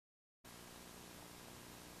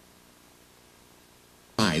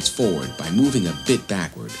strides forward by moving a bit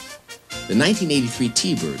backward. The 1983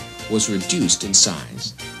 T-Bird was reduced in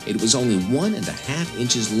size. It was only 1.5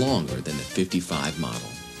 inches longer than the 55 model.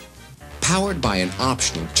 Powered by an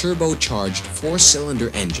optional turbocharged 4-cylinder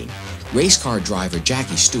engine, race car driver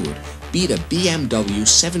Jackie Stewart beat a BMW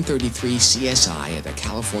 733 CSI at the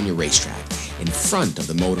California racetrack in front of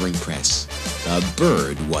the motoring press. The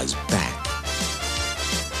Bird was back.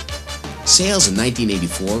 Sales in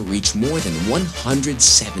 1984 reached more than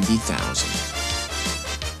 170,000.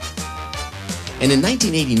 And in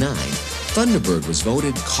 1989, Thunderbird was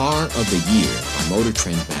voted Car of the Year by Motor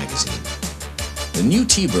Trend magazine. The new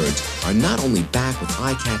T-Birds are not only back with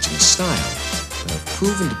eye-catching style, but have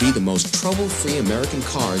proven to be the most trouble-free American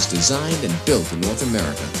cars designed and built in North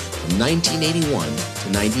America from 1981 to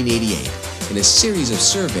 1988 in a series of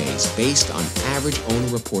surveys based on average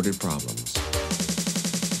owner-reported problems.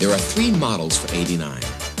 There are 3 models for '89.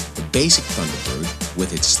 The basic Thunderbird,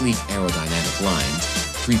 with its sleek aerodynamic lines,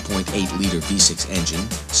 3.8-liter V6 engine,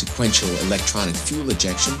 sequential electronic fuel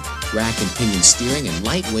ejection, rack and pinion steering, and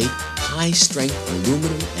lightweight, high-strength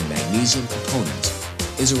aluminum and magnesium components,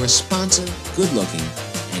 is a responsive, good-looking,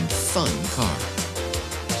 and fun car.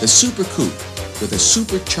 The Super Coupe, with a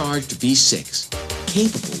supercharged V6,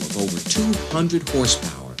 capable of over 200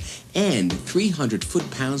 horsepower and 300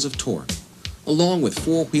 foot-pounds of torque, along with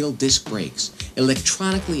 4-wheel disc brakes,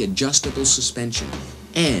 electronically adjustable suspension,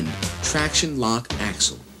 and traction lock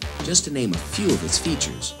axle, just to name a few of its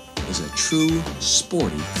features, is a true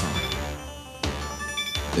sporty car.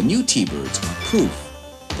 The new T-Birds are proof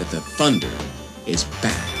that the Thunder is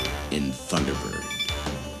back in Thunderbird.